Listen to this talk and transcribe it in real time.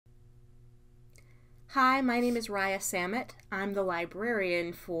Hi, my name is Raya Samet. I'm the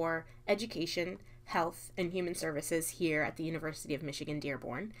librarian for Education, Health, and Human Services here at the University of Michigan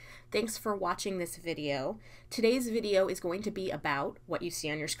Dearborn. Thanks for watching this video. Today's video is going to be about what you see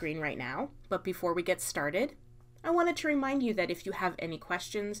on your screen right now, but before we get started, I wanted to remind you that if you have any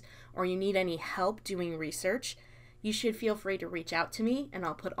questions or you need any help doing research, you should feel free to reach out to me and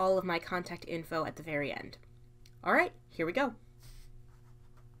I'll put all of my contact info at the very end. All right, here we go.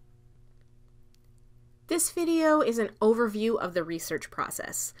 This video is an overview of the research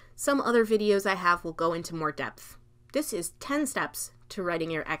process. Some other videos I have will go into more depth. This is 10 steps to writing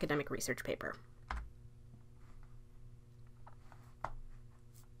your academic research paper.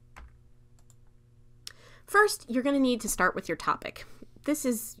 First, you're going to need to start with your topic. This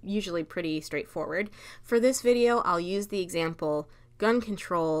is usually pretty straightforward. For this video, I'll use the example, gun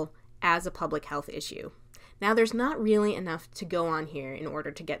control as a public health issue. Now, there's not really enough to go on here in order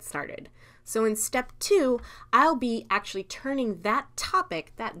to get started. So in step 2, I'll be actually turning that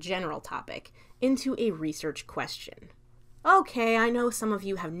topic, that general topic, into a research question. Okay, I know some of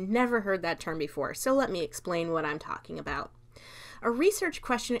you have never heard that term before, so let me explain what I'm talking about. A research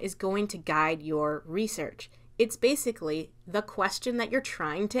question is going to guide your research. It's basically the question that you're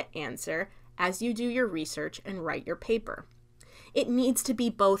trying to answer as you do your research and write your paper. It needs to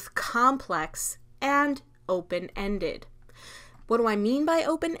be both complex and open-ended. What do I mean by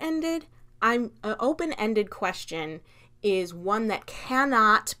open-ended? An open-ended question is one that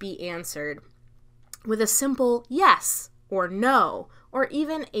cannot be answered with a simple yes or no, or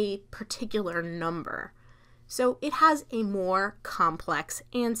even a particular number. So it has a more complex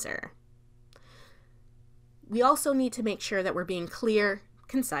answer. We also need to make sure that we're being clear,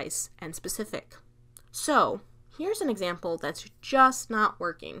 concise, and specific. So here's an example that's just not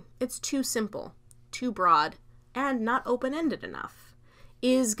working. It's too simple, too broad, and not open-ended enough.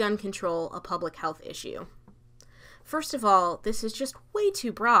 Is gun control a public health issue? First of all, this is just way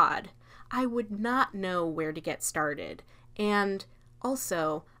too broad. I would not know where to get started. And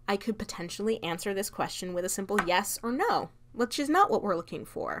also, I could potentially answer this question with a simple yes or no, which is not what we're looking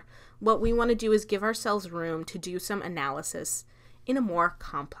for. What we want to do is give ourselves room to do some analysis in a more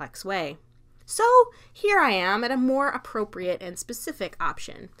complex way. So here I am at a more appropriate and specific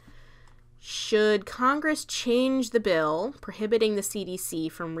option. Should Congress change the bill prohibiting the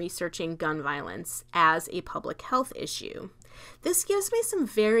CDC from researching gun violence as a public health issue? This gives me some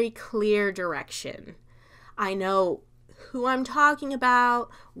very clear direction. I know who I'm talking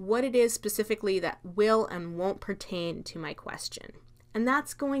about, what it is specifically that will and won't pertain to my question. And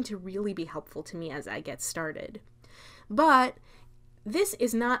that's going to really be helpful to me as I get started. But this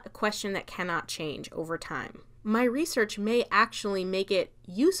is not a question that cannot change over time. My research may actually make it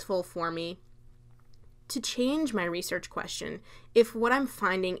useful for me to change my research question if what I'm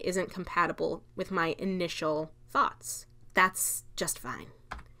finding isn't compatible with my initial thoughts. That's just fine.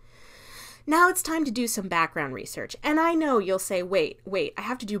 Now it's time to do some background research. And I know you'll say, wait, I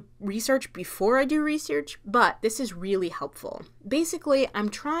have to do research before I do research, but this is really helpful. Basically, I'm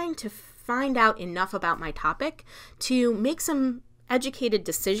trying to find out enough about my topic to make some educated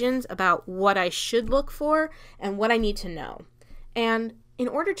decisions about what I should look for and what I need to know. And in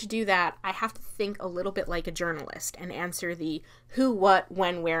order to do that, I have to think a little bit like a journalist and answer the who, what,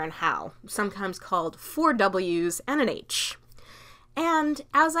 when, where, and how, sometimes called 4 W's and an H. And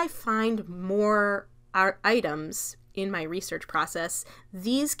as I find more items in my research process,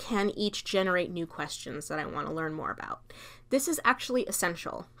 these can each generate new questions that I want to learn more about. This is actually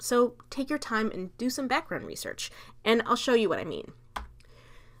essential, so take your time and do some background research, and I'll show you what I mean.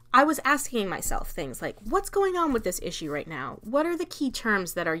 I was asking myself things like, what's going on with this issue right now? What are the key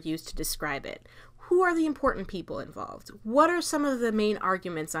terms that are used to describe it? Who are the important people involved? What are some of the main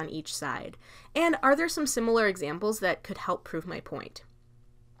arguments on each side? And are there some similar examples that could help prove my point?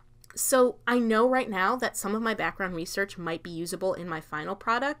 So I know right now that some of my background research might be usable in my final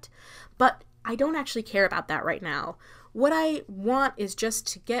product, but I don't actually care about that right now. What I want is just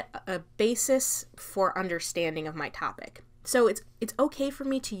to get a basis for understanding of my topic. So it's okay for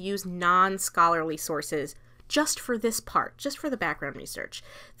me to use non-scholarly sources just for this part, just for the background research.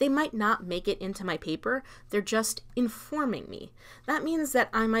 They might not make it into my paper, they're just informing me. That means that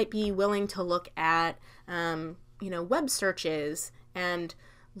I might be willing to look at, web searches and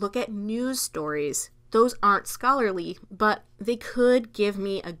look at news stories. Those aren't scholarly, but they could give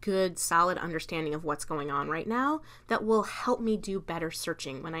me a good, solid understanding of what's going on right now that will help me do better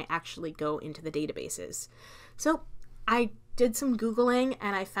searching when I actually go into the databases. So I did some Googling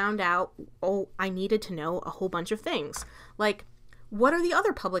and I found out, I needed to know a whole bunch of things. Like, What are the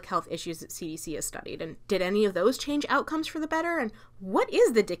other public health issues that CDC has studied? And did any of those change outcomes for the better? And what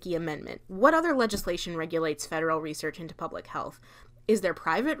is the Dickey Amendment? What other legislation regulates federal research into public health? Is there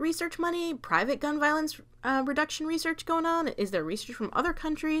private research money, private gun violence reduction research going on? Is there research from other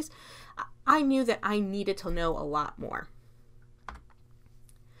countries? I knew that I needed to know a lot more.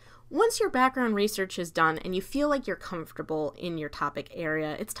 Once your background research is done and you feel like you're comfortable in your topic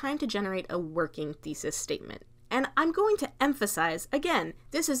area, it's time to generate a working thesis statement. And I'm going to emphasize, again,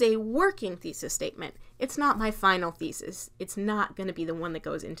 this is a working thesis statement. It's not my final thesis. It's not going to be the one that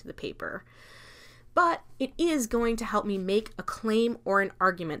goes into the paper. But it is going to help me make a claim or an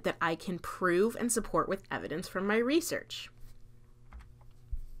argument that I can prove and support with evidence from my research.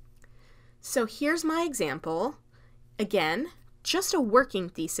 So here's my example. Again, just a working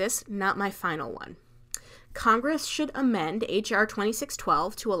thesis, not my final one. Congress should amend H.R.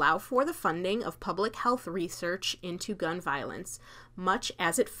 2612 to allow for the funding of public health research into gun violence, much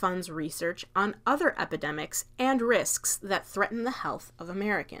as it funds research on other epidemics and risks that threaten the health of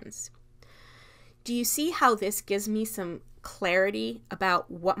Americans. Do you see how this gives me some clarity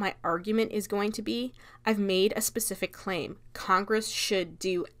about what my argument is going to be? I've made a specific claim. Congress should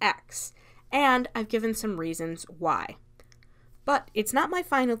do X, and I've given some reasons why. But it's not my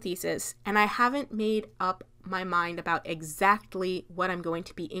final thesis, and I haven't made up my mind about exactly what I'm going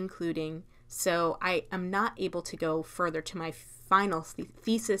to be including, so I am not able to go further to my final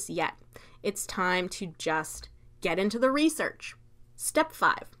thesis yet. It's time to just get into the research. Step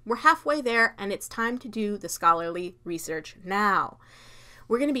 5. We're halfway there, and it's time to do the scholarly research now.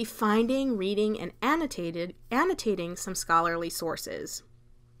 We're going to be finding, reading, and annotating some scholarly sources.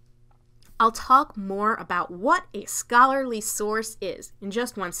 I'll talk more about what a scholarly source is in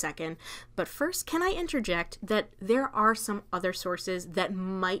just one second, but first, can I interject that there are some other sources that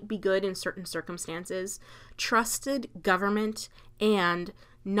might be good in certain circumstances? Trusted government and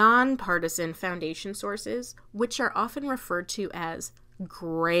nonpartisan foundation sources, which are often referred to as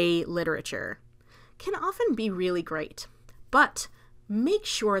gray literature, can often be really great, but make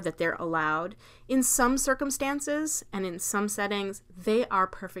sure that they're allowed. In some circumstances and in some settings, they are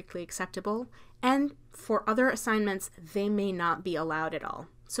perfectly acceptable, and for other assignments, they may not be allowed at all.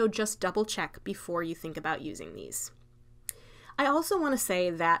 So just double check before you think about using these. I also want to say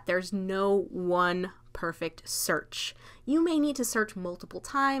that there's no one perfect search. You may need to search multiple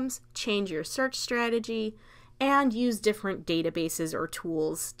times, change your search strategy, and use different databases or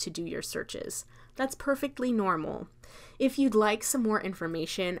tools to do your searches. That's perfectly normal. If you'd like some more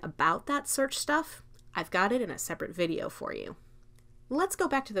information about that search stuff, I've got it in a separate video for you. Let's go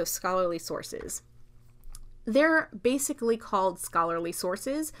back to those scholarly sources. They're basically called scholarly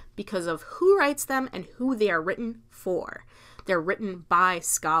sources because of who writes them and who they are written for. They're written by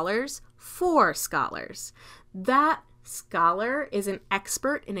scholars for scholars. That scholar is an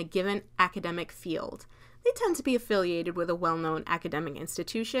expert in a given academic field. They tend to be affiliated with a well-known academic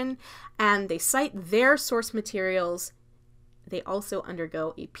institution, and they cite their source materials. They also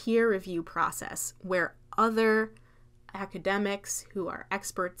undergo a peer review process where other academics who are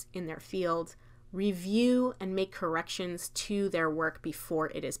experts in their field review and make corrections to their work before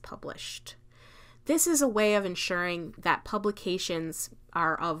it is published. This is a way of ensuring that publications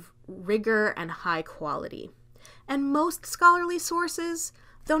are of rigor and high quality. And most scholarly sources,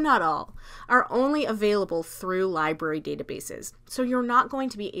 though not all, are only available through library databases, so you're not going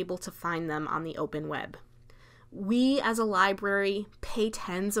to be able to find them on the open web. We, as a library, pay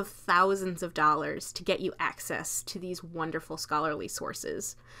tens of thousands of dollars to get you access to these wonderful scholarly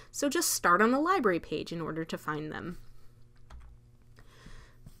sources, so just start on the library page in order to find them.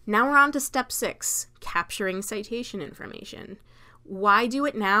 Now we're on to step 6, capturing citation information. Why do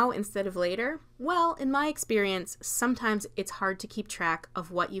it now instead of later? Well, in my experience, sometimes it's hard to keep track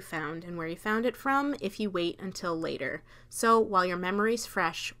of what you found and where you found it from if you wait until later. So while your memory's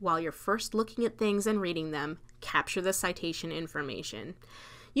fresh, while you're first looking at things and reading them, capture the citation information.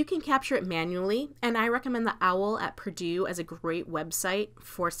 You can capture it manually, and I recommend the OWL at Purdue as a great website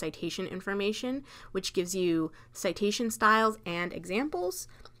for citation information, which gives you citation styles and examples.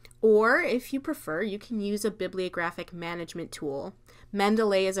 Or, if you prefer, you can use a bibliographic management tool.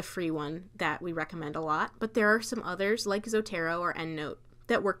 Mendeley is a free one that we recommend a lot, but there are some others like Zotero or EndNote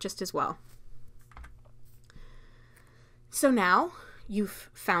that work just as well. So now you've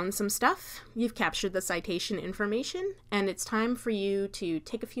found some stuff, you've captured the citation information, and it's time for you to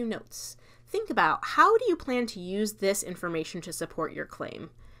take a few notes. Think about, how do you plan to use this information to support your claim?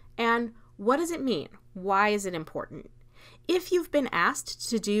 And what does it mean? Why is it important? If you've been asked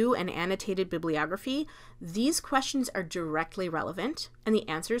to do an annotated bibliography, these questions are directly relevant, and the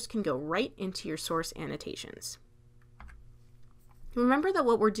answers can go right into your source annotations. Remember that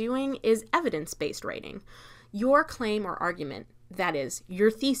what we're doing is evidence-based writing. Your claim or argument, that is,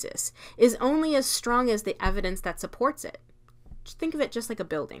 your thesis, is only as strong as the evidence that supports it. Just think of it just like a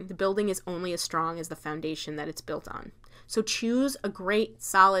building. The building is only as strong as the foundation that it's built on. So choose a great,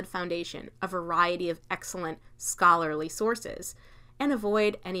 solid foundation, a variety of excellent scholarly sources, and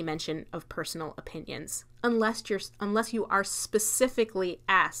avoid any mention of personal opinions, unless you are specifically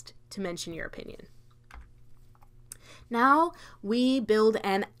asked to mention your opinion. Now we build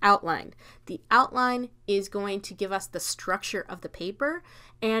an outline. The outline is going to give us the structure of the paper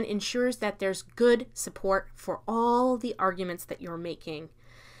and ensures that there's good support for all the arguments that you're making.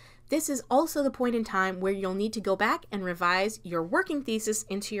 This is also the point in time where you'll need to go back and revise your working thesis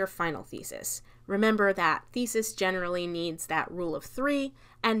into your final thesis. Remember that thesis generally needs that rule of 3,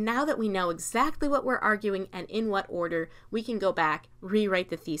 and now that we know exactly what we're arguing and in what order, we can go back, rewrite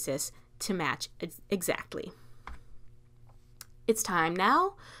the thesis to match exactly. It's time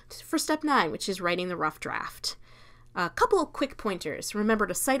now for step 9, which is writing the rough draft. A couple of quick pointers. Remember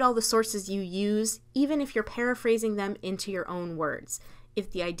to cite all the sources you use, even if you're paraphrasing them into your own words.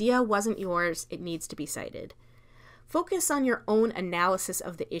 If the idea wasn't yours, it needs to be cited. Focus on your own analysis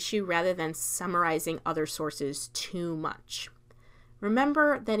of the issue rather than summarizing other sources too much.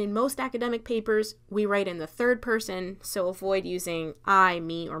 Remember that in most academic papers, we write in the third person, so avoid using I,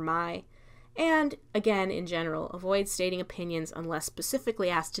 me, or my. And, again, in general, avoid stating opinions unless specifically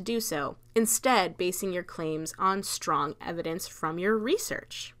asked to do so, instead basing your claims on strong evidence from your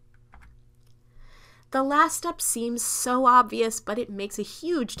research. The last step seems so obvious, but it makes a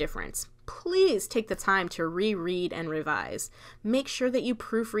huge difference. Please take the time to reread and revise. Make sure that you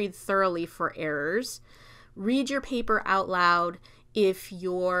proofread thoroughly for errors. Read your paper out loud if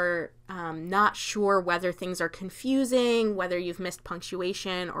you're not sure whether things are confusing, whether you've missed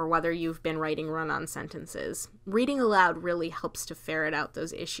punctuation, or whether you've been writing run-on sentences. Reading aloud really helps to ferret out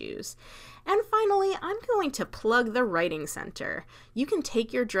those issues. And finally, I'm going to plug the Writing Center. You can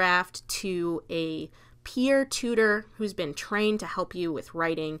take your draft to a peer tutor who's been trained to help you with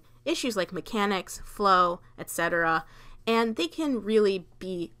writing issues like mechanics, flow, etc., and they can really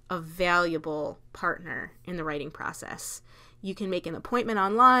be a valuable partner in the writing process. You can make an appointment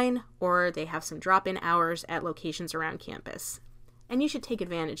online, or they have some drop-in hours at locations around campus. And you should take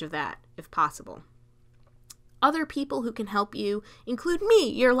advantage of that, if possible. Other people who can help you include me,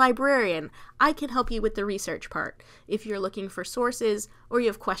 your librarian. I can help you with the research part. If you're looking for sources, or you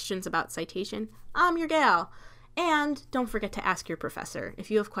have questions about citation, I'm your gal. And don't forget to ask your professor.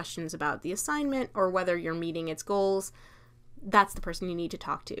 If you have questions about the assignment, or whether you're meeting its goals, that's the person you need to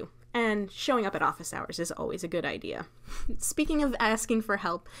talk to. And showing up at office hours is always a good idea. Speaking of asking for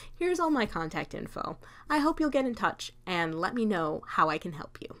help, here's all my contact info. I hope you'll get in touch and let me know how I can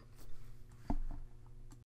help you.